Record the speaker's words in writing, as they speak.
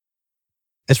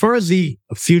As far as the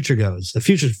future goes, the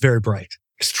future is very bright,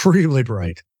 extremely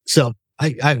bright. So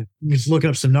I was looking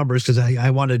up some numbers because I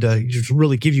wanted to just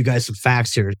really give you guys some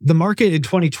facts here. The market in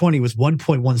 2020 was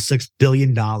 $1.16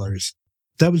 billion.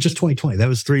 That was just 2020. That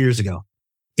was 3 years ago.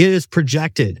 It is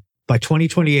projected by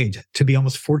 2028 to be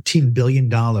almost $14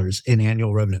 billion in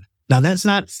annual revenue. Now, that's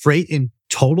not freight in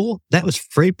total. That was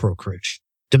freight brokerage.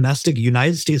 Domestic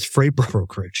United States freight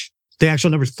brokerage. The actual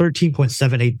number is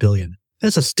 $13.78 billion.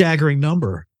 That's a staggering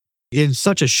number in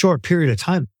such a short period of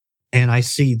time. And I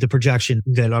see the projection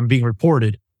that I'm being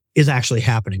reported is actually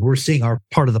happening. We're seeing our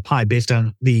part of the pie based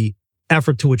on the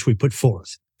effort to which we put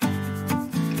forth.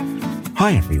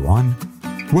 Hi, everyone.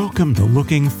 Welcome to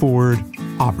Looking Forward,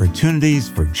 opportunities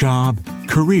for job,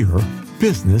 career,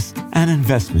 business, and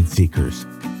investment seekers.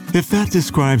 If that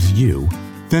describes you,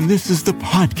 then this is the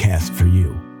podcast for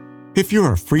you. If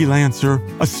you're a freelancer,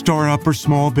 a startup or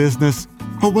small business,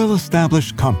 a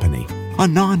well-established company, a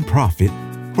nonprofit,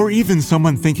 or even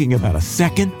someone thinking about a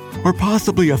second or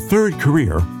possibly a third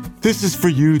career, this is for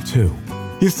you too.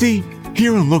 You see,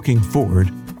 here in Looking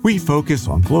Forward, we focus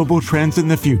on global trends in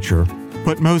the future,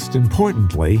 but most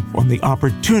importantly, on the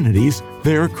opportunities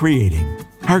they're creating.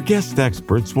 Our guest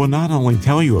experts will not only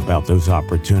tell you about those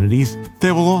opportunities,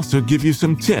 they will also give you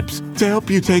some tips to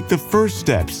help you take the first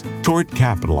steps toward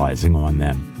capitalizing on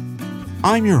them.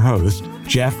 I'm your host,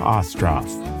 Jeff Ostroff.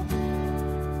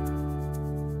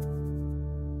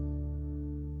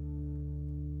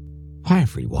 Hi,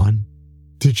 everyone.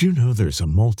 Did you know there's a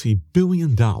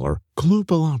multi-billion-dollar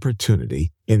global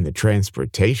opportunity in the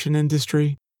transportation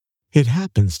industry? It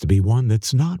happens to be one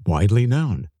that's not widely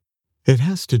known. It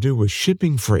has to do with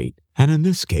shipping freight, and in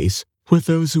this case, with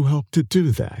those who help to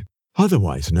do that,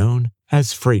 otherwise known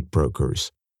as freight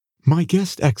brokers. My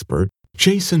guest expert,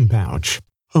 Jason Bouch,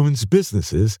 owns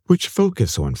businesses which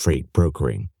focus on freight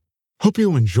brokering. Hope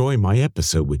you enjoy my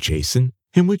episode with Jason,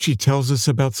 in which he tells us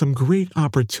about some great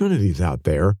opportunities out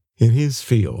there in his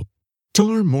field. To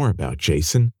learn more about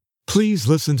Jason, please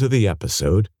listen to the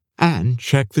episode and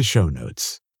check the show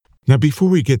notes. Now, before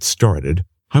we get started,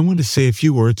 I want to say a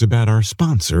few words about our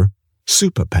sponsor,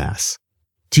 Supapass.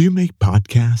 Do you make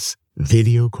podcasts,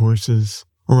 video courses,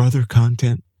 or other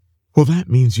content? Well, that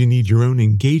means you need your own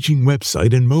engaging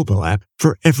website and mobile app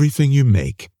for everything you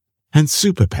make. And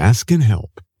Supapass can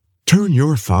help. Turn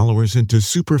your followers into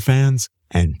superfans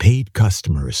and paid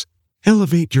customers.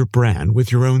 Elevate your brand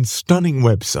with your own stunning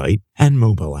website and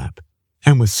mobile app.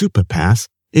 And with Supapass,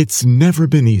 it's never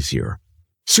been easier.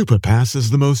 Supapass is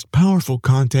the most powerful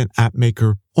content app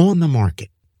maker on the market.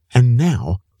 And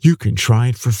now you can try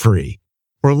it for free.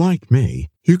 Or like me,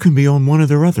 you can be on one of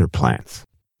their other plans.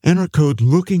 Enter code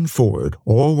Looking Forward,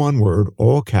 all one word,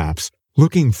 all caps,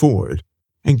 Looking Forward,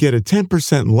 and get a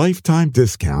 10% lifetime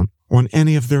discount on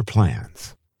any of their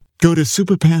plans. Go to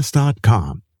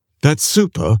Supapass.com. That's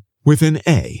Supa with an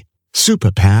A.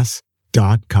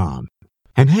 Supapass.com.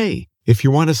 And hey, if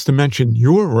you want us to mention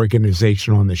your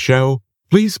organization on the show,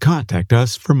 please contact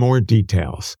us for more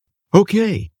details.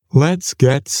 Okay, let's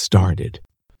get started.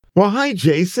 Well, hi,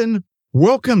 Jason.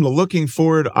 Welcome to Looking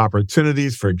Forward,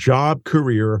 opportunities for job,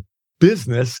 career,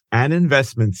 business, and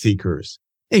investment seekers.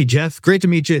 Hey, Jeff, great to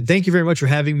meet you. Thank you very much for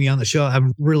having me on the show.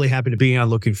 I'm really happy to be on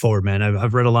Looking Forward, man.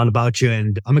 I've read a lot about you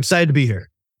and I'm excited to be here.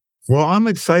 Well, I'm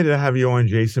excited to have you on,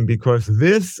 Jason, because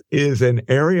this is an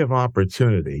area of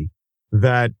opportunity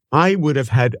that I would have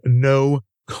had no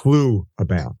clue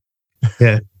about.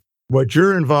 Yeah. What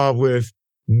you're involved with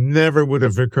never would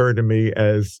have occurred to me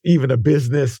as even a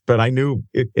business, but I knew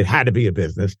it had to be a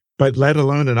business, but let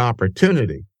alone an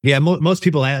opportunity. Yeah, most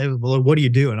people ask, well, what do you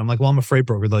do? And I'm like, well, I'm a freight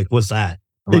broker. They're like, what's that?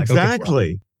 I'm Exactly.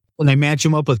 Like, okay, when I match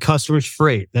them up with customers'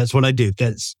 freight, that's what I do.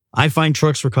 I find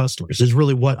trucks for customers is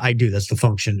really what I do. That's the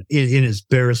function in its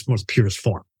barest, most purest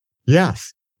form.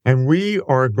 Yes. And we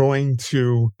are going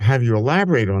to have you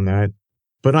elaborate on that.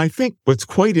 But I think what's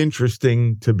quite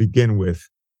interesting to begin with,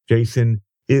 Jason,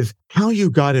 is how you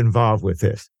got involved with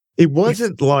this. It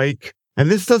wasn't like, and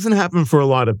this doesn't happen for a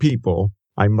lot of people,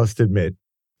 I must admit,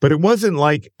 but it wasn't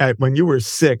like when you were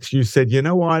 6, you said, you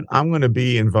know what, I'm going to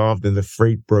be involved in the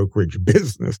freight brokerage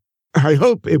business. I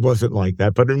hope it wasn't like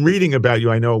that, but in reading about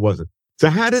you, I know it wasn't. So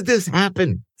how did this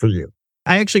happen for you?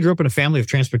 I actually grew up in a family of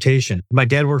transportation. My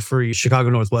dad worked for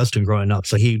Chicago Northwestern growing up.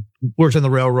 So he worked on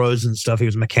the railroads and stuff. He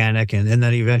was a mechanic and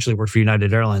then he eventually worked for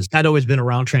United Airlines. I'd always been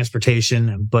around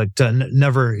transportation, but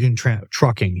never in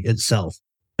trucking itself.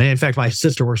 And in fact, my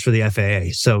sister works for the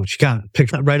FAA. So she kind of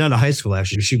picked up right out of high school,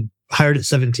 actually. She hired at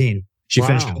 17. She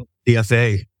finished the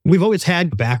FAA. We've always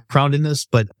had a background in this,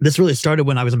 but this really started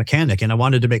when I was a mechanic and I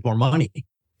wanted to make more money.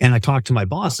 And I talked to my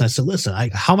boss and I said, listen,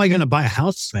 how am I going to buy a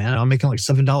house, man? I'm making like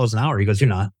 $7 an hour. He goes, you're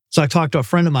not. So I talked to a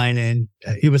friend of mine and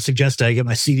he was suggesting I get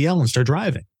my CDL and start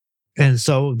driving. And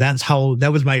so that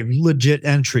was my legit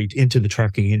entry into the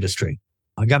trucking industry.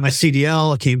 I got my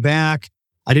CDL, I came back.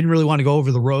 I didn't really want to go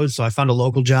over the road. So I found a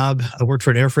local job. I worked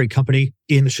for an air freight company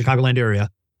in the Chicagoland area.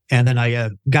 And then I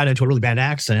got into a really bad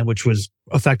accident, which was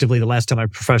effectively the last time I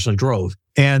professionally drove.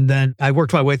 And then I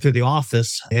worked my way through the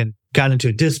office and got into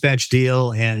a dispatch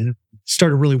deal and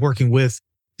started really working with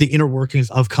the inner workings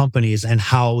of companies and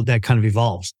how that kind of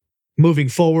evolves. Moving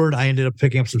forward, I ended up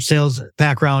picking up some sales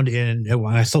background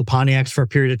when I sold Pontiacs for a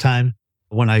period of time.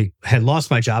 When I had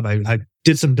lost my job, I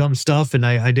did some dumb stuff and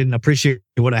I didn't appreciate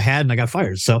what I had and I got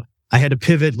fired. So I had to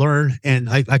pivot, learn, and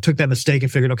I took that mistake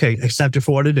and figured, okay, accept it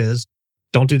for what it is.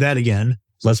 Don't do that again.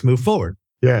 Let's move forward.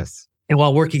 Yes. And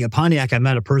while working at Pontiac, I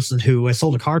met a person who I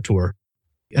sold a car to her.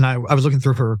 And I was looking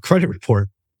through her credit report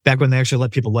back when they actually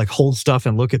let people like hold stuff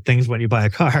and look at things when you buy a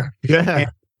car. Yeah.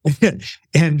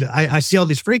 And I see all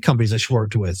these freight companies that she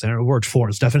worked with and worked for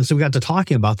and stuff. And so we got to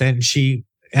talking about that. And she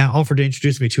offered to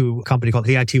introduce me to a company called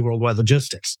AIT Worldwide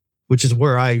Logistics, which is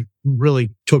where I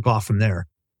really took off from there.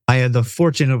 I had the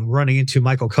fortune of running into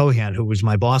Michael Cohan, who was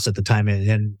my boss at the time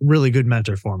and really good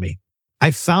mentor for me. I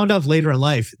found out later in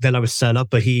life that I was set up,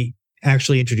 but he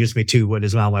actually introduced me to what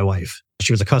is now my wife.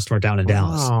 She was a customer down in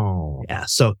Dallas. Oh. Yeah.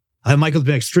 So Michael's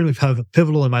been extremely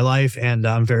pivotal in my life, and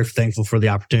I'm very thankful for the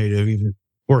opportunity to even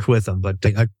work with him. But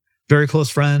a very close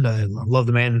friend. I love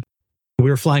the man. We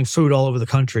were flying food all over the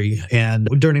country. And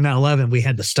during 9/11, we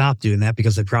had to stop doing that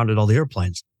because they grounded all the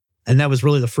airplanes. And that was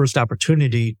really the first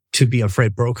opportunity to be a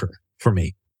freight broker for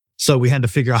me. So we had to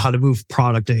figure out how to move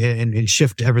product and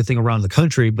shift everything around the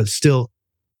country, but still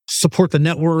support the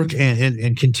network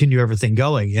and continue everything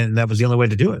going. And that was the only way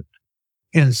to do it.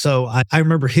 And so I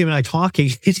remember him and I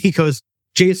talking. He goes,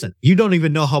 Jason, you don't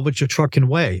even know how much your truck can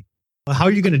weigh. How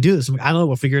are you going to do this? I'm like, I don't know.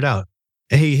 We'll figure it out.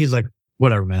 And he's like,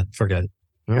 whatever, man, forget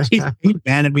it. He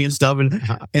mad at me and stuff.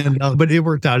 But it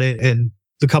worked out. And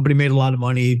the company made a lot of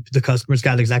money. The customers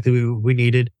got exactly what we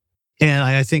needed. And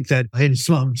I think that in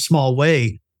some small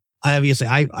way,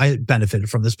 I benefited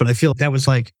from this, but I feel that was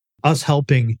like us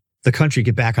helping the country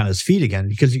get back on its feet again,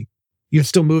 because you're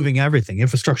still moving everything.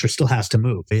 Infrastructure still has to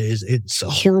move. It's a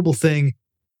horrible thing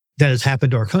that has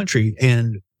happened to our country,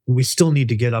 and we still need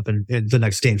to get up and the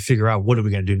next day and figure out what are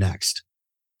we going to do next.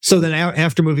 So then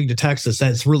after moving to Texas,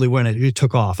 that's really when it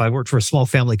took off. I worked for a small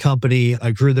family company.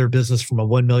 I grew their business from a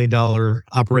 $1 million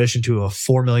operation to a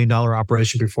 $4 million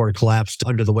operation before it collapsed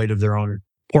under the weight of their own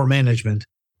poor management.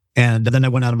 And then I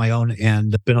went out on my own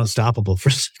and been unstoppable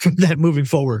from that moving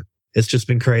forward. It's just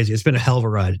been crazy. It's been a hell of a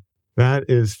ride. That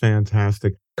is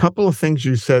fantastic. Couple of things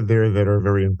you said there that are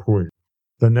very important.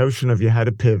 The notion of you had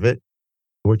to pivot,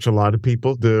 which a lot of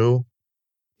people do.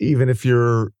 Even if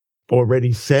you're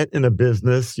already set in a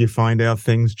business, you find out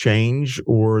things change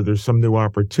or there's some new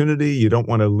opportunity. You don't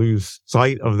want to lose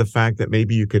sight of the fact that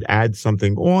maybe you could add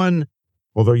something on,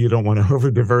 although you don't want to over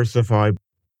diversify.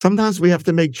 Sometimes we have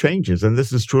to make changes, and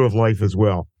this is true of life as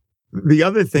well. The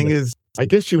other thing is, I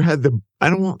guess you had I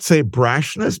don't want to say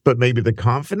brashness, but maybe the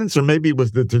confidence, or maybe it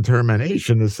was the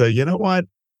determination to say, you know what,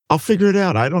 I'll figure it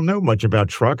out. I don't know much about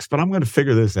trucks, but I'm going to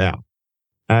figure this out.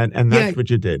 And that's what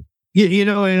you did. You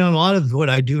know, and a lot of what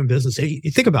I do in business,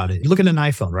 you think about it. You look at an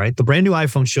iPhone, right? The brand new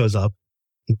iPhone shows up.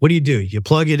 What do? You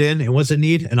plug it in, and what's it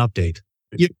need? An update.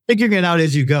 You're figuring it out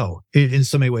as you go in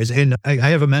so many ways. And I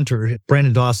have a mentor,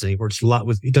 Brandon Dawson.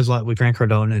 He does a lot with Grant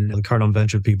Cardone and the Cardone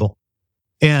Venture people.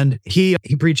 And he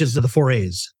preaches the 4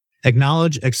 A's: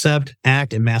 acknowledge, accept,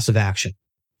 act, and massive action.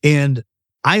 And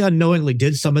I unknowingly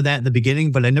did some of that in the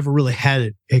beginning, but I never really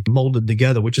had it molded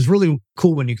together, which is really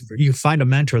cool when you find a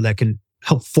mentor that can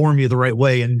help form you the right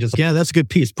way and just, yeah, that's a good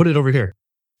piece. Put it over here.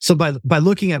 So by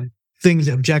looking at things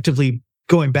objectively,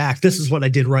 going back, this is what I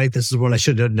did right. This is what I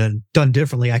should have done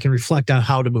differently. I can reflect on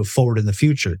how to move forward in the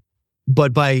future.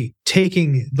 But by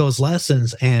taking those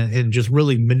lessons and just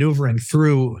really maneuvering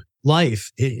through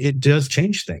life, it does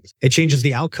change things. It changes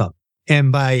the outcome.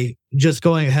 And by just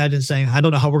going ahead and saying, I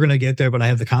don't know how we're going to get there, but I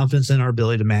have the confidence in our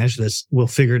ability to manage this. We'll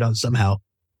figure it out somehow.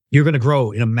 You're going to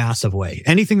grow in a massive way.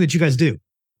 Anything that you guys do,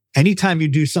 anytime you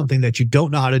do something that you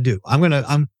don't know how to do, I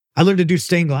learned to do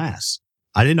stained glass.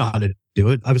 I didn't know how to do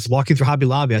it. I was walking through Hobby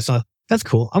Lobby. I saw, that's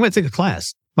cool. I'm going to take a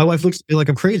class. My wife looks at me like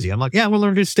I'm crazy. I'm like, yeah, I'm going to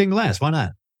learn to do stained glass. Why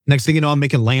not? Next thing you know, I'm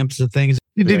making lamps and things.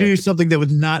 You do something that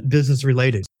was not business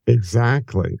related.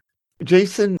 Exactly.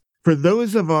 Jason, for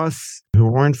those of us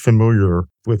who aren't familiar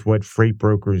with what freight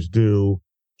brokers do,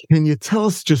 can you tell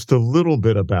us just a little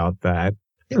bit about that?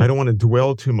 Yeah. I don't want to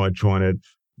dwell too much on it,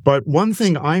 but one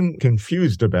thing I'm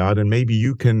confused about, and maybe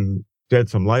you can shed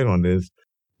some light on this.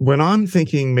 When I'm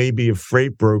thinking maybe of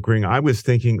freight brokering, I was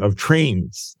thinking of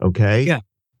trains, okay?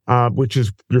 Yeah. Which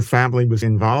is your family was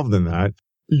involved in that.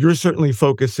 You're certainly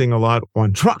focusing a lot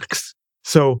on trucks.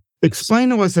 So explain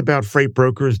to us about freight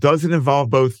brokers. Does it involve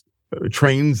both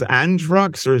trains and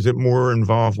trucks, or is it more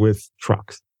involved with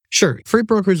trucks? Sure. Freight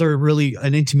brokers are really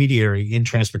an intermediary in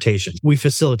transportation. We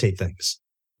facilitate things.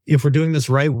 If we're doing this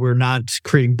right, we're not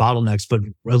creating bottlenecks, but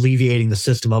alleviating the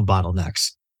system of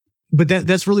bottlenecks. But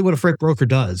that's really what a freight broker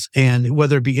does. And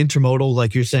whether it be intermodal,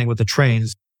 like you're saying with the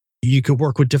trains, you could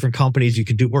work with different companies, you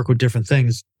could work with different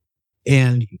things.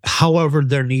 And however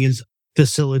their needs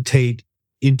facilitate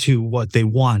into what they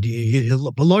want. A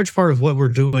large part of what we're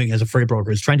doing as a freight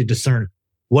broker is trying to discern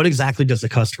what exactly does the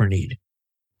customer need.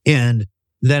 And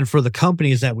then for the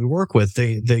companies that we work with,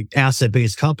 the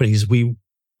asset-based companies, we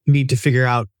need to figure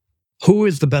out who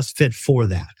is the best fit for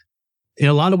that. In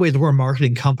a lot of ways, we're a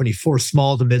marketing company for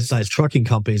small to mid-sized trucking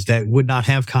companies that would not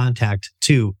have contact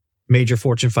to major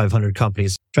Fortune 500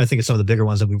 companies. I'm trying to think of some of the bigger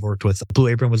ones that we've worked with. Blue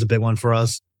Apron was a big one for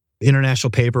us. International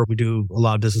Paper, we do a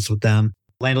lot of business with them.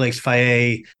 Land O'Lakes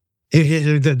FIA.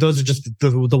 Those are just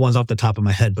the ones off the top of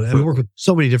my head. But we work with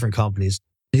so many different companies.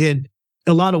 In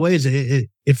a lot of ways, it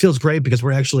feels great because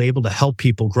we're actually able to help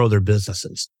people grow their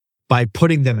businesses by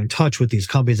putting them in touch with these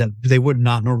companies that they would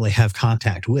not normally have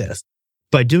contact with.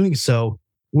 By doing so,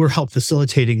 we're help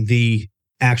facilitating the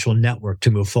actual network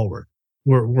to move forward.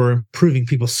 We're improving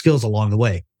people's skills along the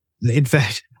way. In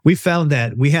fact, we found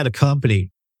that we had a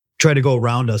company try to go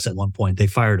around us at one point. They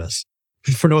fired us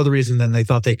for no other reason than they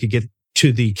thought they could get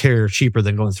to the carrier cheaper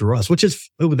than going through us,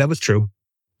 that was true.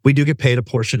 We do get paid a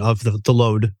portion of the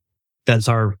load. That's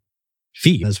our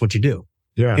fee. That's what you do.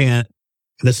 Yeah. And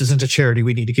this isn't a charity.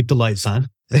 We need to keep the lights on.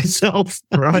 So,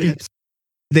 right.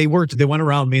 They went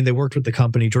around me and they worked with the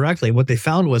company directly. What they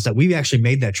found was that we actually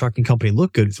made that trucking company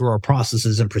look good through our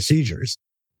processes and procedures.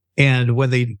 And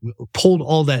when they pulled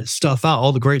all that stuff out,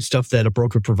 all the great stuff that a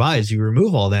broker provides, you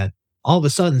remove all that, all of a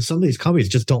sudden, some of these companies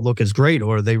just don't look as great,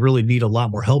 or they really need a lot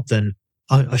more help than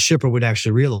a shipper would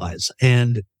actually realize.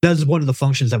 And that's one of the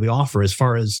functions that we offer as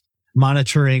far as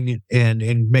monitoring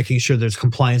and making sure there's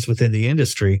compliance within the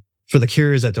industry for the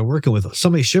carriers that they're working with. So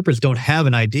many shippers don't have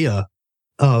an idea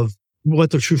of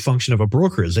what the true function of a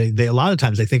broker is. They a lot of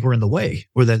times they think we're in the way,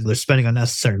 or that they're spending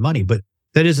unnecessary money, but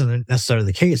that isn't necessarily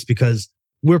the case because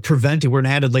we're an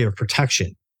added layer of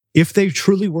protection. If they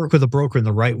truly work with a broker in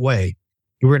the right way,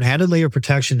 we're an added layer of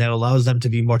protection that allows them to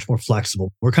be much more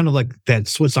flexible. We're kind of like that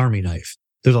Swiss Army knife.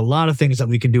 There's a lot of things that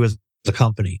we can do as a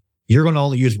company. You're going to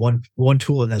only use one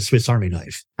tool in that Swiss Army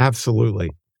knife. Absolutely.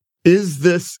 Is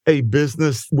this a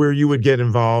business where you would get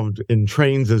involved in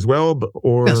trains as well?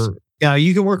 Or yes. Yeah,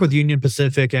 you can work with Union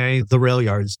Pacific, the rail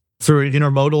yards, through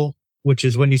intermodal, which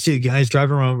is when you see the guys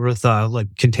driving around with like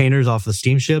containers off the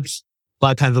steamships. A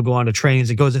lot of times they'll go onto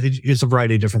trains. It's a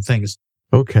variety of different things.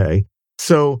 Okay.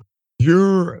 So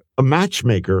you're a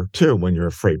matchmaker too when you're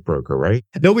a freight broker, right?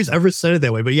 Nobody's ever said it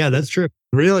that way, but yeah, that's true.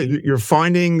 Really? You're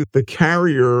finding the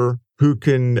carrier who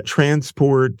can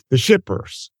transport the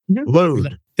shippers,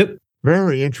 load. Yep.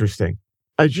 Very interesting.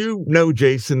 As you know,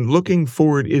 Jason, looking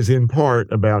forward is in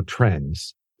part about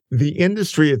trends. The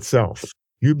industry itself,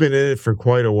 you've been in it for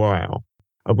quite a while.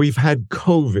 We've had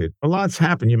COVID. A lot's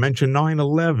happened. You mentioned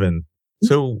 9/11.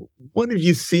 So what have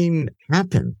you seen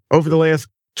happen over the last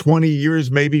 20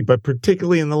 years maybe, but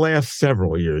particularly in the last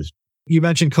several years? You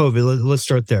mentioned COVID. Let's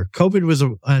start there. COVID was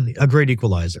a great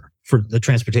equalizer for the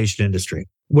transportation industry.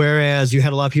 Whereas you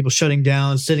had a lot of people shutting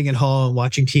down, sitting at home,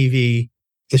 watching TV,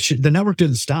 the network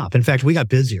didn't stop. In fact, we got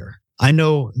busier. I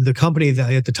know the company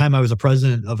that at the time I was a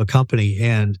president of a company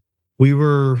and we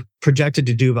were projected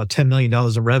to do about $10 million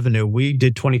of revenue. We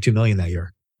did $22 million that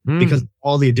year because of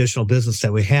all the additional business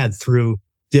that we had through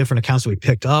different accounts that we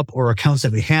picked up or accounts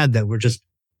that we had that were just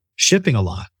shipping a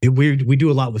lot. We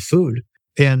do a lot with food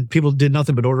and people did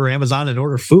nothing but order Amazon and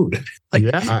order food.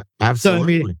 Yeah,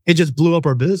 absolutely. So, it just blew up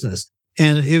our business.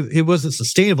 And it wasn't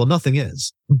sustainable. Nothing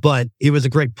is. But it was a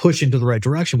great push into the right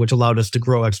direction, which allowed us to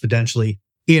grow exponentially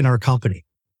in our company.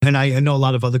 And I know a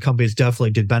lot of other companies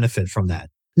definitely did benefit from that.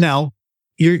 Now,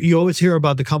 you always hear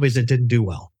about the companies that didn't do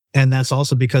well. And that's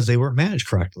also because they weren't managed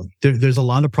correctly. There's a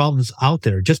lot of problems out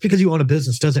there. Just because you own a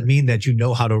business doesn't mean that you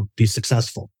know how to be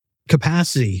successful.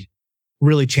 Capacity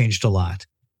really changed a lot.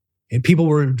 And people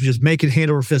were just making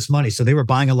hand over fist money. So they were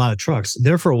buying a lot of trucks.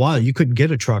 There for a while, you couldn't get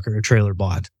a truck or a trailer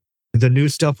bought. The new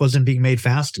stuff wasn't being made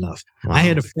fast enough. Wow. I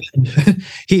had a friend,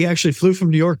 he actually flew from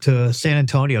New York to San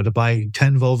Antonio to buy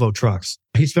 10 Volvo trucks.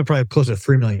 He spent probably close to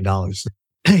 $3 million.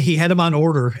 He had them on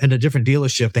order at a different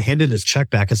dealership. They handed his check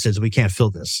back and says, we can't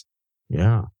fill this.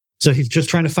 Yeah. So he's just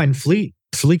trying to find fleet.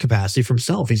 fleet capacity for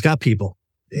himself. He's got people.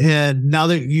 And now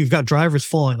that you've got drivers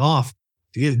falling off,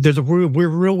 there's a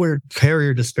real weird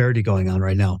carrier disparity going on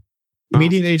right now. The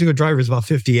median age of a driver is about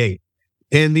 58.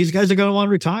 And these guys are going to want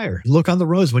to retire. Look on the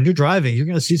roads. When you're driving, you're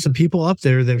going to see some people up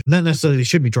there that not necessarily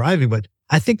should be driving, but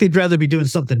I think they'd rather be doing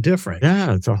something different.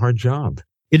 Yeah, it's a hard job.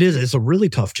 It is. It's a really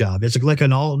tough job. It's like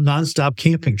an all nonstop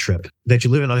camping trip that you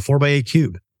live in a 4x8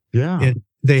 cube. Yeah. And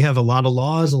they have a lot of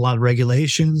laws, a lot of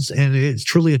regulations, and it's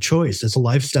truly a choice. It's a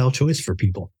lifestyle choice for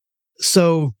people.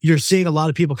 So you're seeing a lot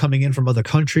of people coming in from other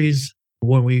countries.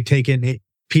 When we take in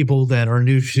people that are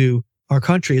new to our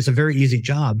country, it's a very easy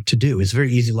job to do. It's a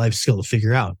very easy life skill to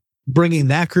figure out. Bringing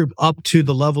that group up to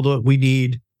the level that we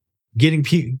need, getting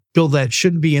people that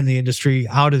shouldn't be in the industry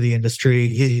out of the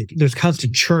industry. There's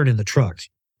constant churn in the truck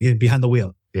behind the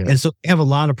wheel. Yeah. And so they have a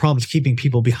lot of problems keeping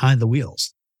people behind the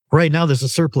wheels. Right now, there's a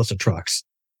surplus of trucks.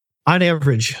 On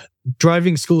average,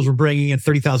 driving schools were bringing in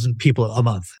 30,000 people a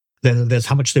month. That's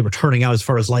how much they were turning out as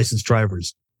far as licensed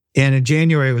drivers. And in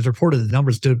January, it was reported the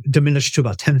numbers diminished to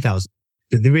about 10,000.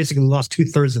 They basically lost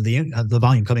 2/3 of the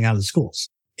volume coming out of the schools.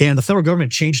 And the federal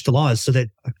government changed the laws so that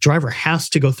a driver has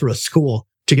to go through a school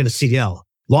to get a CDL.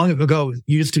 Long ago,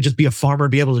 you used to just be a farmer,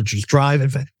 be able to just drive. In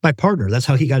fact, my partner, that's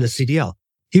how he got his CDL.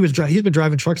 He's been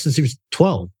driving trucks since he was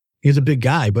 12. He's a big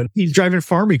guy, but he's driving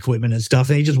farm equipment and stuff.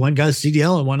 And he just went, got his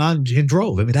CDL and went on and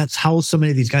drove. I mean, that's how so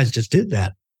many of these guys just did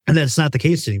that. And that's not the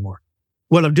case anymore.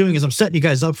 What I'm doing is I'm setting you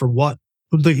guys up for what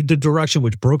the direction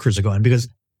which brokers are going, because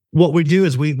what we do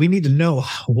is we need to know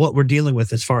what we're dealing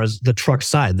with as far as the truck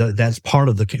side. That's part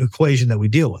of the equation that we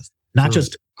deal with, not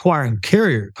just acquiring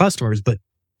carrier customers, but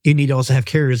you need to also have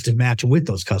carriers to match with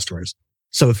those customers.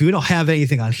 So if we don't have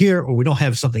anything on here or we don't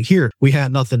have something here, we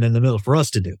have nothing in the middle for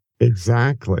us to do.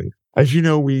 Exactly. As you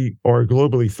know, we are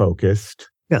globally focused.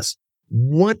 Yes.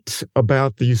 What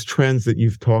about these trends that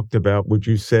you've talked about would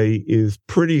you say is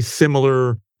pretty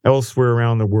similar elsewhere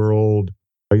around the world?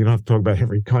 You don't have to talk about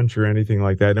every country or anything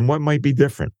like that. And what might be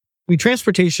different? I mean,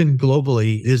 transportation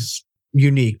globally is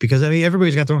unique because, I mean,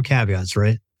 everybody's got their own caveats,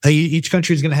 right? Each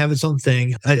country is going to have its own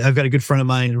thing. I've got a good friend of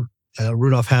mine,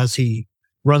 Rudolph Hess. He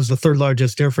runs the third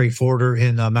largest air freight forwarder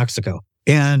in Mexico.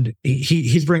 And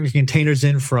he's bringing containers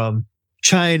in from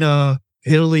China,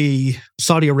 Italy,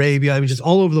 Saudi Arabia, I mean, just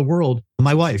all over the world.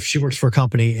 My wife, she works for a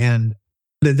company and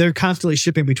they're constantly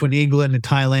shipping between England and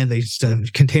Thailand. They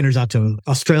send containers out to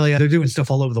Australia. They're doing stuff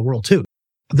all over the world too.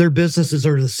 Their businesses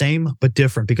are the same, but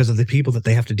different because of the people that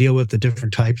they have to deal with, the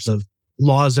different types of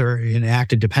laws that are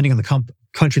enacted depending on the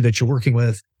country that you're working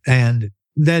with. And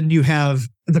then you have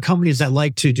the companies that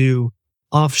like to do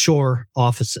offshore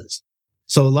offices.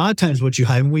 So a lot of times what you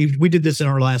have, and we did this in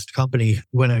our last company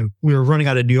when we were running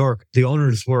out of New York, the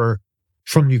owners were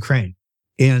from Ukraine.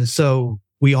 And so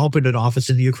we opened an office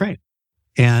in the Ukraine.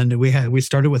 And we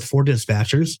started with 4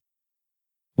 dispatchers.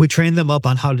 We trained them up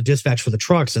on how to dispatch for the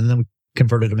trucks and then we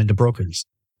converted them into brokers.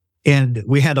 And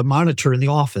we had a monitor in the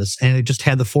office and it just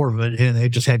had the 4 of them and they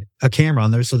just had a camera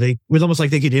on there. So it was almost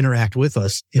like they could interact with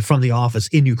us from the office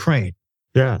in Ukraine.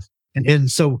 Yes. And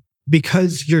so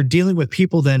because you're dealing with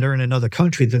people that are in another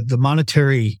country, the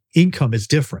monetary income is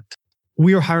different.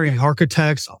 We are hiring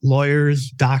architects, lawyers,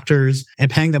 doctors,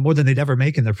 and paying them more than they'd ever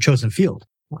make in their chosen field.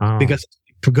 Wow. Because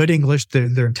for good English,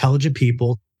 they're intelligent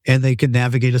people and they can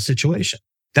navigate a situation.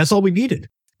 That's all we needed.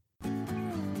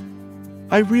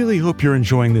 I really hope you're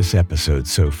enjoying this episode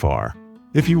so far.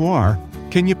 If you are,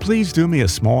 can you please do me a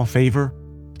small favor?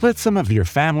 Let some of your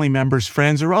family members,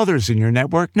 friends, or others in your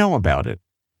network know about it.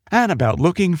 And about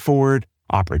Looking Forward,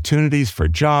 opportunities for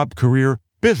job, career,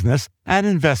 business, and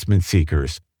investment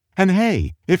seekers. And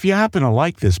hey, if you happen to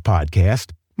like this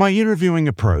podcast, my interviewing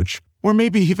approach, or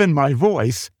maybe even my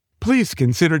voice, please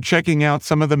consider checking out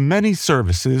some of the many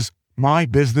services my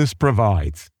business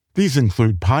provides. These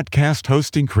include podcast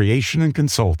hosting, creation and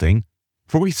consulting,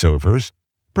 voiceovers,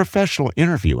 professional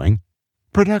interviewing,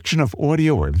 production of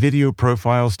audio or video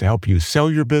profiles to help you sell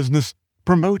your business,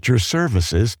 promote your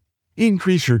services,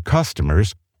 increase your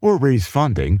customers, or raise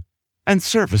funding, and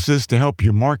services to help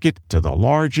you market to the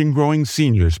large and growing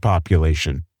seniors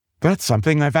population. That's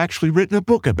something I've actually written a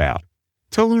book about.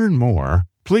 To learn more,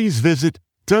 please visit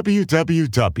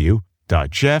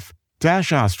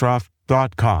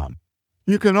www.jeff-ostroff.com.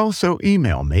 You can also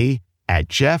email me at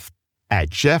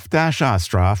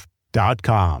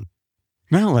jeff@ostroff.com.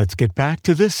 Now let's get back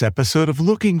to this episode of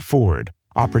Looking Forward,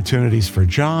 opportunities for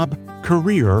job,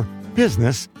 career,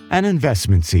 business, and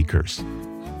investment seekers.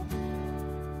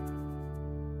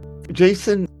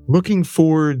 Jason, Looking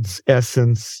Forward's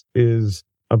essence is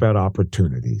about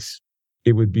opportunities.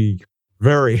 It would be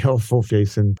very helpful,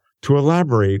 Jason, to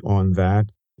elaborate on that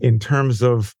in terms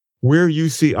of where you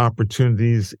see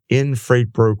opportunities in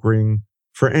freight brokering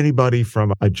for anybody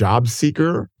from a job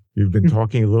seeker. You've been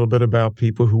talking a little bit about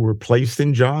people who were placed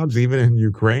in jobs, even in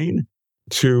Ukraine,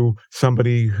 to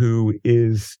somebody who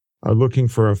is looking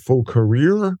for a full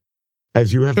career,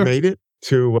 as you have made it,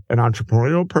 to an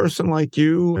entrepreneurial person like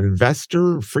you, an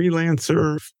investor,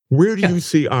 freelancer. Where do you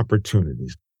see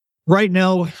opportunities? Right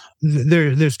now,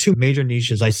 there's two major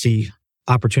niches I see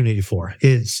opportunity for.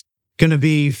 It's going to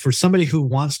be for somebody who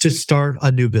wants to start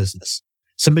a new business,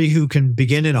 somebody who can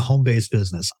begin in a home-based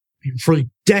business. For a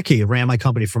decade, I ran my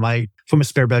company from a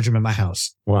spare bedroom in my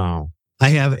house. Wow. I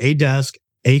have a desk,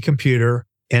 a computer,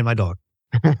 and my dog.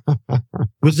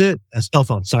 Was it a cell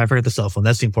phone? Sorry, I forgot the cell phone.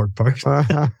 That's the important part.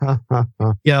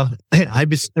 Yeah, I'd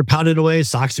be sitting there pounding away.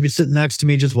 Sox would be sitting next to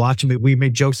me, just watching me. We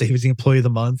made jokes that he was the employee of the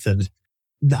month, and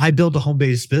I built a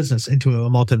home-based business into a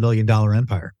multi-million-dollar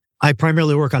empire. I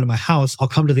primarily work out of my house. I'll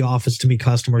come to the office to meet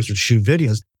customers or shoot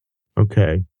videos.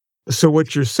 Okay. So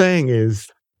what you're saying is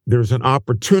there's an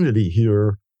opportunity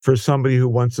here for somebody who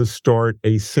wants to start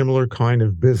a similar kind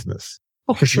of business.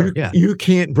 Oh, for sure. Yeah. You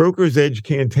can't, Broker's Edge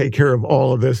can't take care of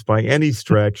all of this by any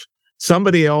stretch.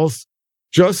 Somebody else,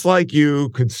 just like you,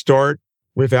 could start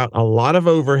without a lot of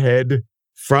overhead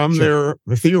from their,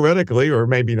 theoretically, or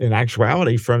maybe in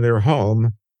actuality, from their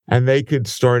home, and they could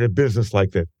start a business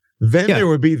like that. Then there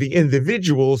would be the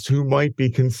individuals who might be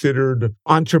considered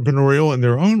entrepreneurial in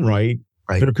their own right.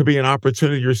 There could be an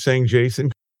opportunity, you're saying,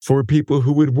 Jason, for people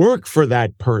who would work for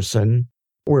that person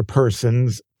or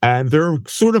persons, and they're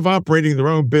sort of operating their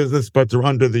own business, but they're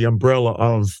under the umbrella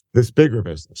of this bigger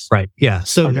business. Right. Yeah.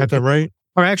 So I got that right?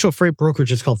 Our actual freight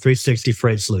brokerage is called 360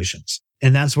 Freight Solutions,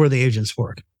 and that's where the agents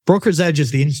work. Broker's Edge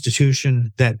is the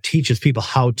institution that teaches people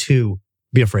how to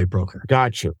be a freight broker.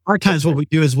 Gotcha. Our times, what we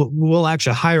do is we'll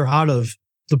actually hire out of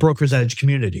the Broker's Edge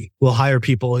community. We'll hire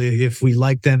people if we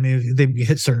like them, if they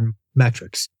hit certain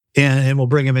metrics, and we'll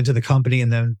bring them into the company,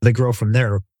 and then they grow from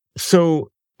there. So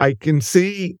I can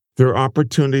see there are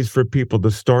opportunities for people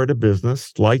to start a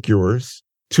business like yours,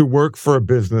 to work for a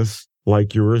business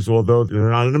like yours, although they're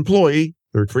not an employee,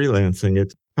 they're freelancing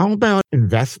it. How about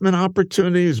investment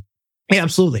opportunities? Yeah,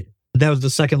 absolutely. That was the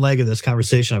second leg of this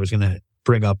conversation I was going to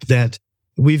bring up, that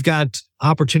we've got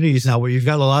opportunities now where you've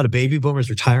got a lot of baby boomers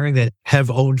retiring that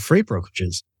have owned freight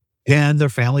brokerages, and their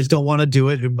families don't want to do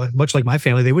it. Much like my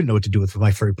family, they wouldn't know what to do with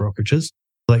my freight brokerages.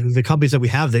 Like the companies that we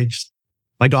have,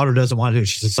 my daughter doesn't want to do it.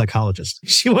 She's a psychologist.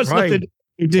 She wants nothing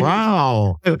to do.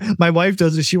 Wow. My wife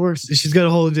does it. She's got a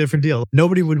whole different deal.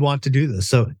 Nobody would want to do this.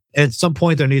 So at some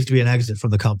point there needs to be an exit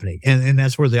from the company. And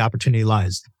that's where the opportunity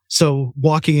lies. So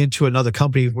walking into another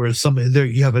company where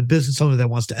you have a business owner that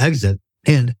wants to exit,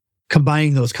 and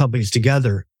combining those companies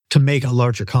together to make a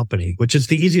larger company, which is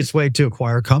the easiest way to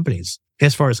acquire companies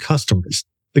as far as customers,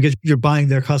 because you're buying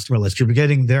their customer list, you're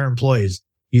getting their employees.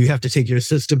 You have to take your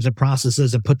systems and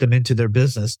processes and put them into their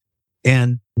business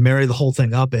and marry the whole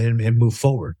thing up and move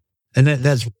forward. And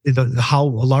that's how a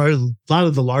lot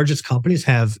of the largest companies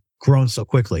have grown so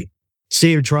quickly.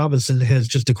 C.H. Robinson has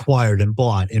just acquired and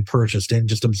bought and purchased and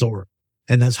just absorbed.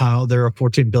 And that's how they're a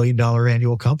 $14 billion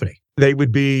annual company. They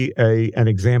would be an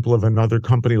example of another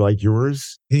company like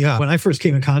yours? Yeah. When I first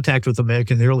came in contact with them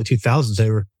in the early 2000s, they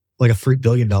were like a $3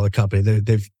 billion company.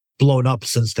 They've blown up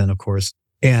since then, of course.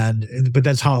 But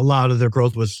that's how a lot of their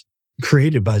growth was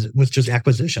created with just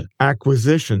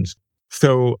acquisitions.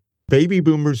 So baby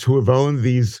boomers who have owned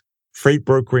these freight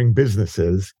brokering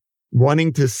businesses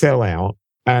wanting to sell out,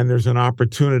 and there's an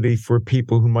opportunity for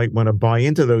people who might want to buy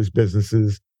into those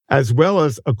businesses as well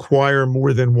as acquire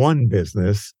more than one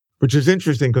business, which is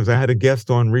interesting because I had a guest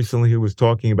on recently who was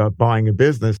talking about buying a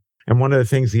business. And one of the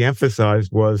things he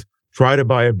emphasized was try to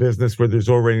buy a business where there's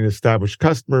already an established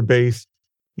customer base.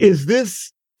 Is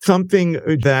this something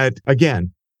that,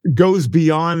 again, goes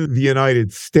beyond the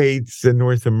United States and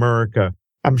North America?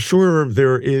 I'm sure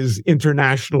there is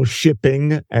international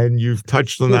shipping, and you've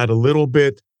touched on that a little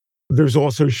bit. There's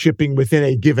also shipping within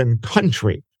a given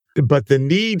country. But the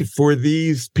need for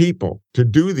these people to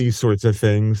do these sorts of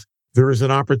things, there is an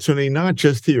opportunity not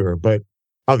just here, but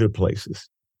other places.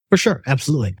 For sure.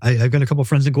 Absolutely. I've got a couple of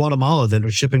friends in Guatemala that are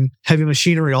shipping heavy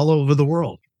machinery all over the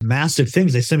world. Massive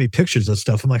things. They send me pictures of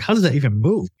stuff. I'm like, how does that even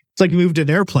move? It's like you moved an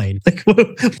airplane. Like,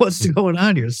 what's going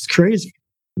on here? It's crazy.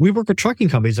 We work with trucking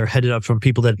companies that are headed up from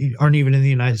people that aren't even in the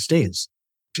United States.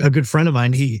 A good friend of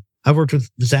mine, I've worked with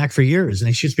Zach for years, and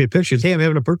he shoots me a picture. Hey, I'm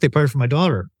having a birthday party for my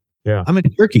daughter. Yeah. I'm in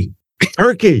Turkey.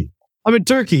 I'm in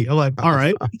Turkey. I'm like, all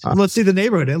right, let's see the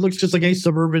neighborhood. It looks just like a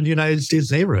suburban United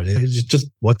States neighborhood. It's just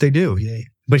what they do.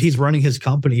 But he's running his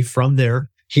company from there.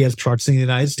 He has trucks in the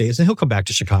United States, and he'll come back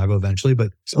to Chicago eventually.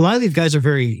 But a lot of these guys are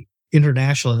very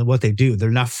international in what they do. They're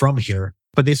not from here,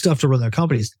 but they still have to run their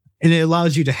companies. And it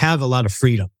allows you to have a lot of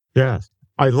freedom. Yes.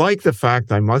 I like the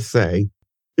fact, I must say,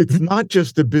 it's not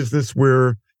just a business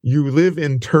where you live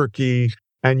in Turkey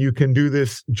and you can do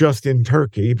this just in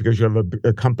Turkey because you have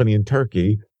a company in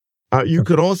Turkey. You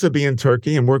could also be in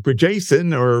Turkey and work with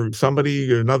Jason or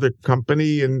somebody, another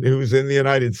company who's in the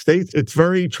United States. It's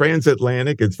very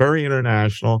transatlantic. It's very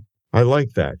international. I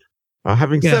like that.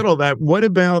 Having said all that, what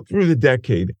about through the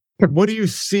decade? What are you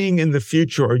seeing in the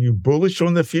future? Are you bullish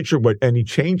on the future? Any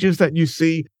changes that you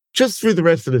see just through the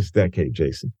rest of this decade,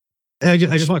 Jason? I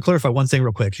just want to clarify one thing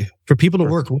real quick. For people to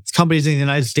work with companies in the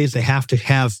United States, they have to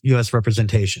have U.S.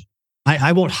 representation.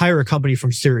 I won't hire a company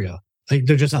from Syria.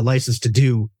 They're just not licensed to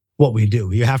do what we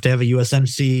do. You have to have a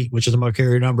USMC, which is a mark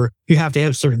carrier number. You have to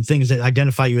have certain things that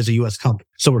identify you as a U.S. company.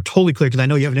 So we're totally clear because I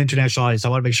know you have an international audience. I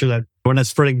want to make sure that we're not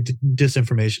spreading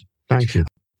disinformation. Thank you.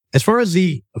 As far as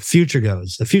the future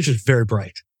goes, the future is very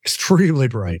bright, extremely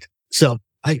bright. So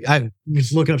I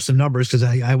was looking up some numbers because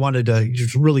I wanted to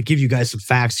just really give you guys some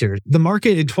facts here. The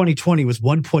market in 2020 was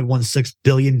 $1.16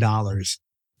 billion.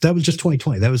 That was just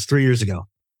 2020. That was 3 years ago.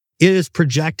 It is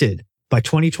projected by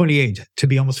 2028 to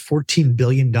be almost $14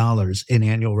 billion in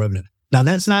annual revenue. Now,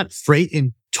 that's not freight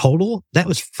in total. That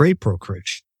was freight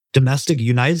brokerage, domestic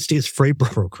United States freight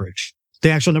brokerage.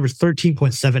 The actual number is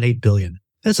 $13.78 billion.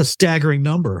 That's a staggering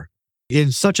number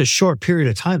in such a short period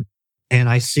of time. And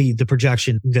I see the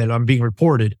projection that I'm being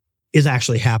reported is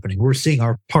actually happening. We're seeing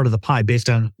our part of the pie based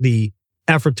on the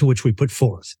effort to which we put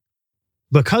forth.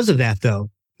 Because of that, though,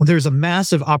 there's a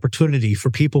massive opportunity for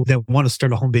people that want to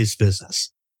start a home-based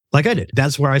business. Like I did.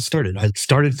 That's where I started. I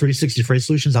started 360 Freight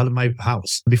Solutions out of my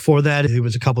house. Before that, it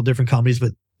was a couple different companies,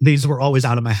 but these were always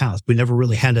out of my house. We never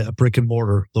really had a brick and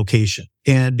mortar location.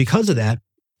 And because of that,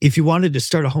 if you wanted to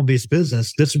start a home-based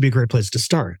business, this would be a great place to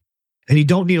start. And you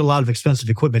don't need a lot of expensive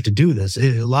equipment to do this.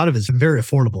 A lot of it's very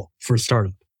affordable for a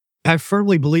startup. I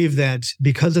firmly believe that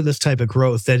because of this type of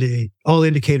growth, that all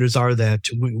indicators are that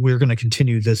we're going to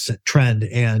continue this trend.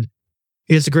 And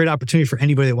it's a great opportunity for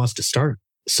anybody that wants to start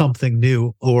something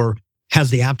new or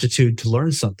has the aptitude to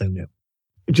learn something new.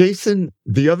 Jason,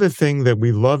 the other thing that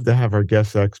we love to have our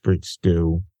guest experts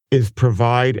do is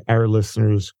provide our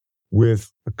listeners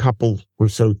with a couple or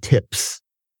so tips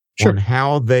on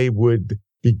how they would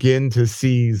begin to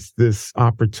seize this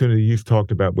opportunity you've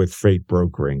talked about with freight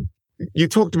brokering. You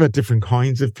talked about different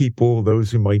kinds of people, those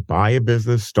who might buy a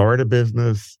business, start a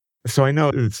business. So I know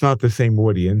it's not the same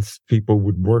audience. People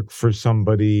would work for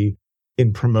somebody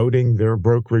in promoting their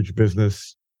brokerage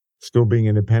business, still being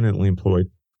independently employed.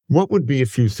 What would be a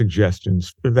few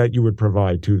suggestions that you would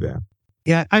provide to them?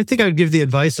 Yeah, I think I would give the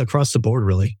advice across the board,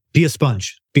 really. Be a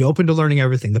sponge. Be open to learning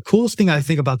everything. The coolest thing I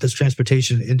think about this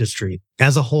transportation industry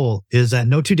as a whole is that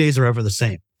no 2 days are ever the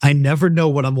same. I never know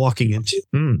what I'm walking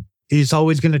into. It's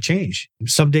always going to change.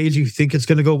 Some days you think it's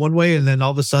going to go one way, and then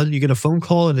all of a sudden you get a phone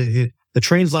call and the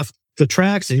train's left the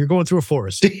tracks and you're going through a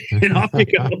forest. And off you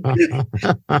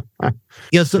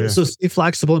go. So stay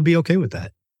flexible and be okay with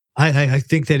that. I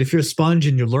think that if you're a sponge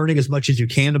and you're learning as much as you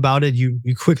can about it, you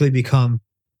quickly become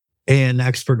an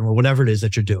expert or whatever it is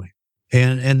that you're doing.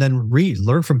 And then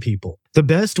learn from people. The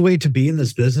best way to be in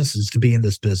this business is to be in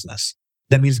this business.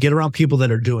 That means get around people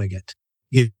that are doing it.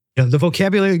 You know, the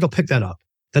vocabulary, go pick that up.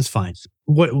 That's fine.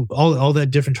 All that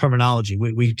different terminology,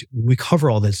 we cover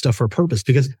all that stuff for a purpose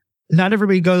because not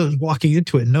everybody goes walking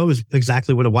into it and knows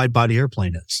exactly what a wide body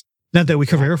airplane is. Not that we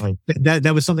cover airplane.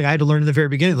 That was something I had to learn in the very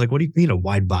beginning. Like, what do you mean a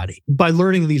wide body? By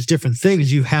learning these different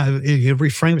things, it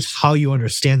reframes how you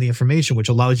understand the information, which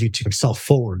allows you to excel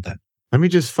forward then. Let me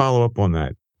just follow up on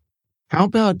that. How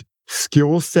about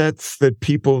skill sets that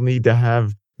people need to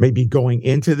have maybe going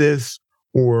into this,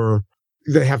 or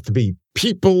they have to be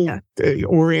people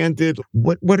oriented?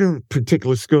 What are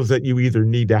particular skills that you either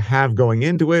need to have going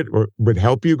into it or would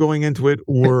help you going into it,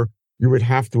 or you would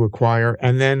have to acquire?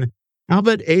 And then how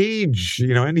about age?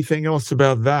 Anything else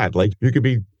about that? Like you could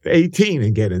be 18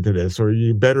 and get into this, or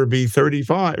you better be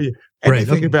 35.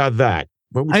 Anything about that?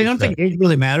 I don't think age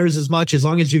really matters as much as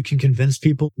long as you can convince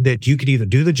people that you could either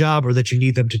do the job or that you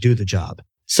need them to do the job.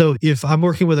 So if I'm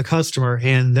working with a customer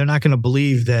and they're not going to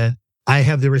believe that I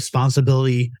have the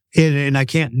responsibility and I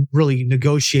can't really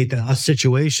negotiate a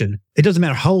situation, it doesn't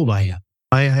matter how old I am.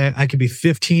 I could be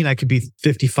 15, I could be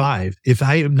 55. If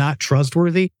I am not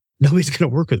trustworthy, nobody's going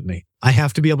to work with me. I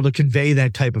have to be able to convey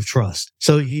that type of trust.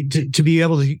 So to be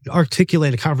able to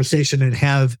articulate a conversation and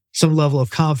have some level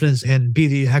of confidence and be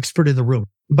the expert in the room.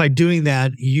 By doing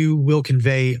that, you will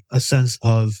convey a sense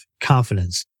of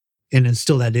confidence and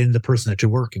instill that in the person that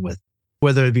you're working with,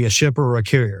 whether it be a shipper or a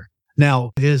carrier. Now,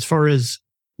 as far as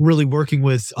really working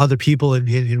with other people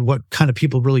and what kind of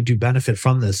people really do benefit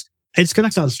from this. It's going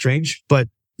to sound strange, but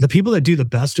the people that do the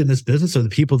best in this business are the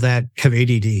people that have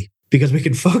ADD, because we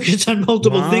can focus on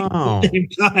multiple things at the same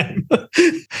time.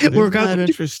 We're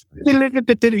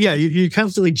you're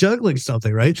constantly juggling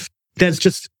something, right? That's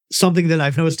just something that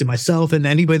I've noticed in myself and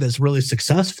anybody that's really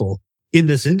successful in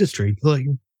this industry. Like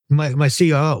my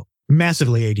COO,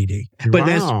 massively ADD, but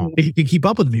he can keep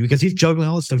up with me because he's juggling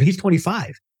all this stuff. He's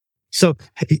 25. So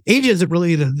age isn't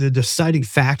really the deciding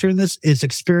factor in this. It's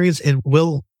experience and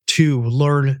will to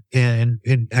learn and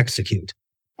execute.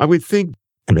 I would think,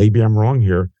 maybe I'm wrong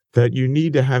here, that you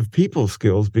need to have people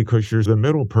skills because you're the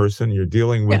middle person. You're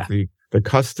dealing with the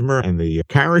customer and the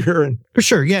carrier. And for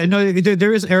sure. Yeah, no,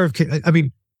 there is error. I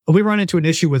mean, we run into an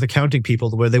issue with accounting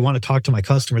people where they want to talk to my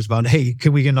customers about, hey,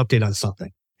 can we get an update on something?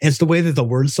 And it's the way that they'll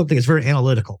word something. It's very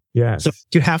analytical. Yeah. So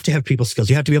you have to have people skills.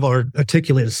 You have to be able to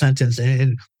articulate a sentence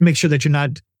and make sure that you're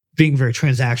not being very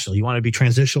transactional. You want to be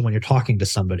transitional when you're talking to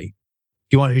somebody.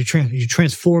 You want to you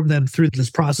transform them through this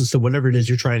process of whatever it is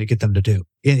you're trying to get them to do.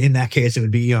 In that case, it would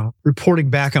be reporting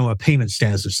back on a payment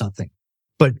status or something.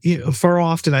 But far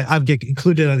often, I get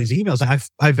included on these emails. I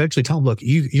eventually tell them, look,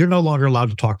 you're no longer allowed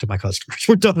to talk to my customers.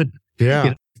 We're done.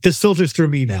 Yeah. This filters through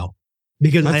me now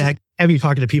because I have you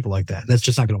talking to people like that. That's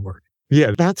just not going to work.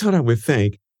 Yeah, that's what I would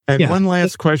think. And one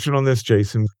last question on this,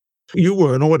 Jason. You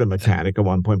were an auto mechanic at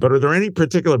one point, but are there any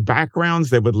particular backgrounds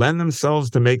that would lend themselves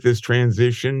to make this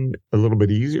transition a little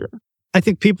bit easier? I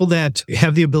think people that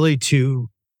have the ability to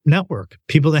network,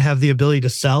 people that have the ability to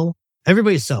sell,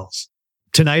 everybody sells.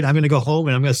 Tonight, I'm going to go home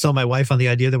and I'm going to sell my wife on the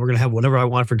idea that we're going to have whatever I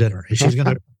want for dinner. And she's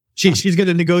going to she's going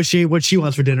to negotiate what she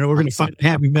wants for dinner. We're going to find a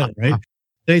happy middle, right?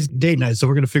 Today's date night, so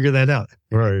we're going to figure that out.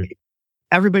 Right.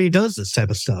 Everybody does this type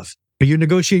of stuff. But you're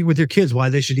negotiating with your kids why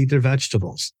they should eat their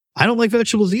vegetables. I don't like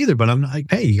vegetables either, but I'm like,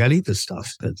 hey, you got to eat this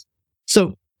stuff.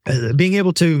 So being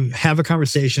able to have a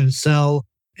conversation, sell,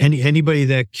 anybody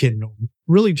that can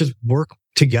really just work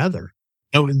together.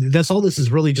 That's all this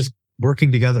is, really just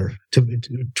working together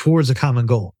towards a common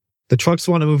goal. The trucks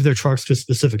want to move their trucks to a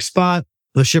specific spot.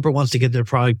 The shipper wants to get their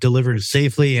product delivered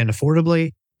safely and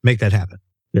affordably. Make that happen.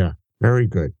 Yeah, very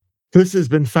good. This has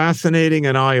been fascinating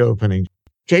and eye-opening.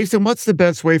 Jason, what's the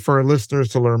best way for our listeners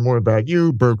to learn more about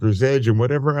you, Broker's Edge, and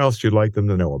whatever else you'd like them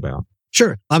to know about?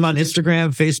 Sure. I'm on Instagram,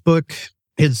 Facebook.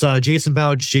 It's Jason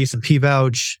Bouch, Jason P.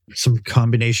 Bouch, some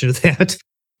combination of that.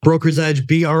 Broker's Edge,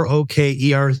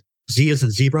 BROKERZ as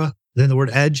in zebra. Then the word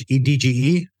edge,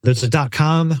 EDGE. There's a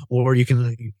 .com, or you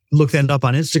can look that up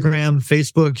on Instagram,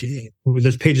 Facebook.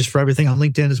 There's pages for everything on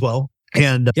LinkedIn as well.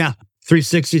 And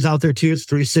 360's out there too. It's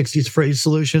 360's Freight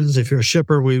Solutions. If you're a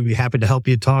shipper, we'd be happy to help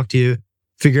you, talk to you,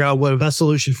 figure out what the best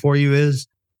solution for you is.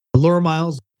 Lure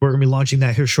Miles, we're going to be launching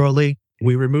that here shortly.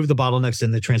 We remove the bottlenecks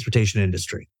in the transportation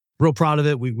industry. Real proud of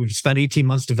it. We've spent 18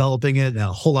 months developing it and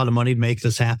a whole lot of money to make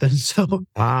this happen. So,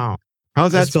 wow.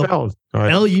 How's that spelled?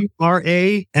 LURAMILES.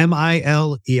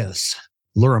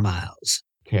 Lure Miles.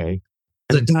 Okay.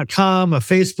 The .com, a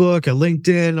Facebook, a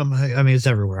LinkedIn. I mean, it's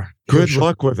everywhere. Good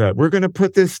luck with that. We're going to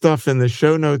put this stuff in the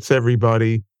show notes,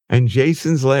 everybody. And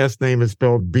Jason's last name is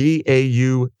spelled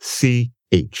BAUCH,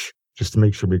 just to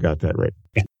make sure we got that right.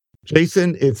 Yeah.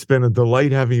 Jason, it's been a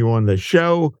delight having you on the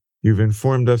show. You've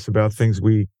informed us about things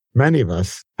many of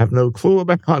us have no clue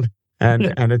about.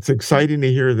 And it's exciting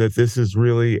to hear that this is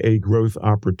really a growth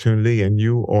opportunity, and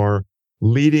you are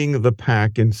leading the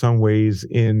pack in some ways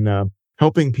in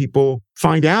helping people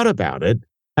find out about it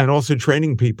and also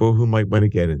training people who might want to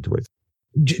get into it.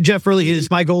 Jeff, really, it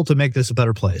is my goal to make this a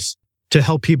better place, to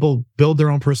help people build their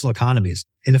own personal economies.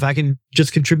 And if I can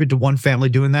just contribute to one family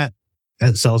doing that,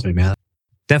 that sells me, man.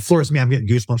 That floors me. I'm getting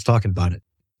goosebumps talking about it.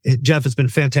 Jeff, it's been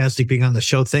fantastic being on the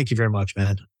show. Thank you very much,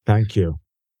 man. Thank you.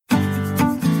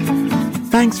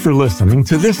 Thanks for listening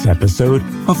to this episode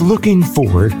of Looking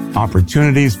Forward,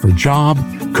 Opportunities for Job,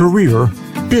 Career,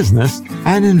 Business,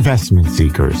 and Investment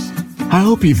Seekers. I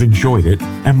hope you've enjoyed it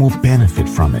and will benefit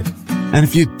from it. And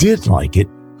if you did like it,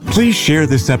 please share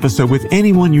this episode with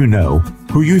anyone you know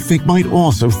who you think might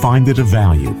also find it of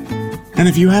value. And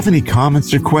if you have any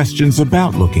comments or questions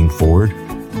about Looking Forward,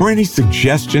 or any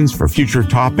suggestions for future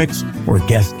topics or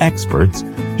guest experts,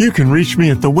 you can reach me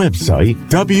at the website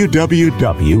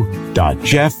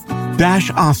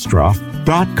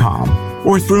www.jeff-ostroff.com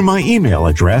or through my email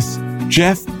address,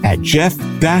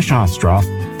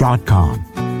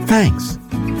 jeff@jeff-ostroff.com. Thanks.